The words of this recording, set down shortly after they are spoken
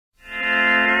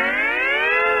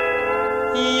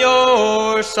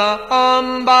You're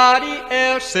somebody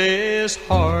else's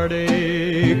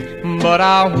heartache, but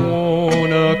I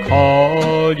wanna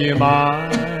call you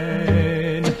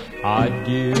mine. I'd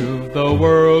give the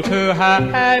world to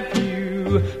have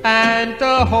you and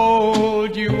to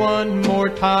hold you one more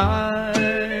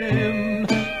time.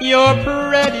 Your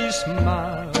pretty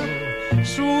smile,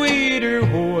 sweeter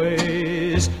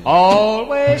voice,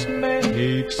 always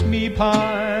makes me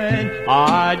pine.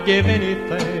 I'd give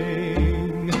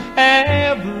anything,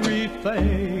 everything,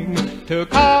 to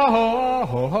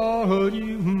call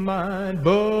you mine.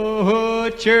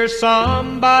 But you're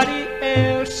somebody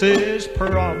else's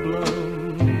problem,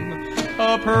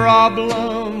 a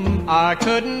problem I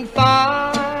couldn't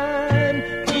find.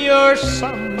 You're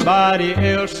somebody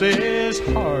else's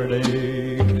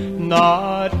heartache,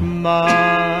 not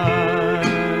mine.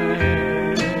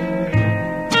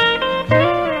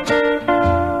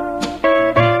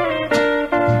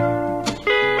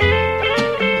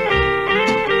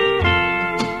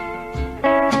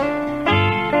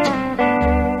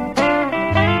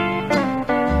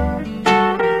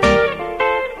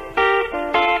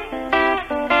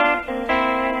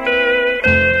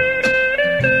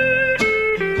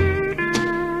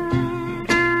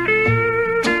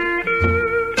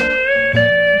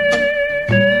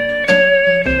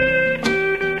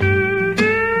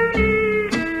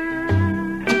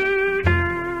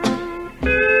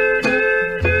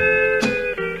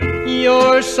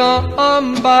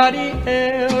 Somebody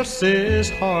else's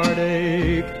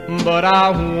heartache, but I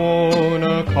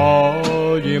wanna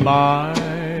call you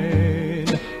mine.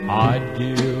 I'd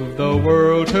give the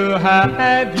world to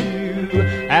have you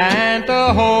and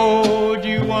to hold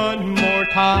you one more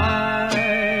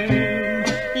time.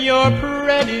 Your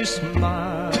pretty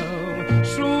smile,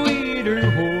 sweeter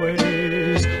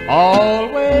voice,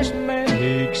 always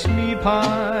makes me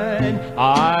pine.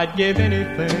 I'd give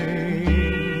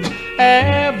anything,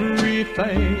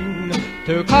 everything,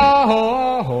 to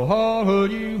call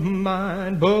you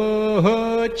mine.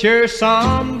 But you're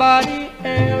somebody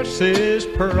else's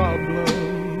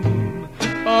problem,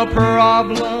 a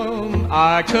problem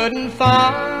I couldn't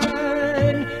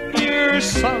find. You're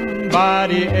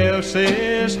somebody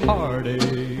else's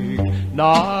heartache,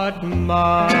 not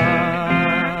mine.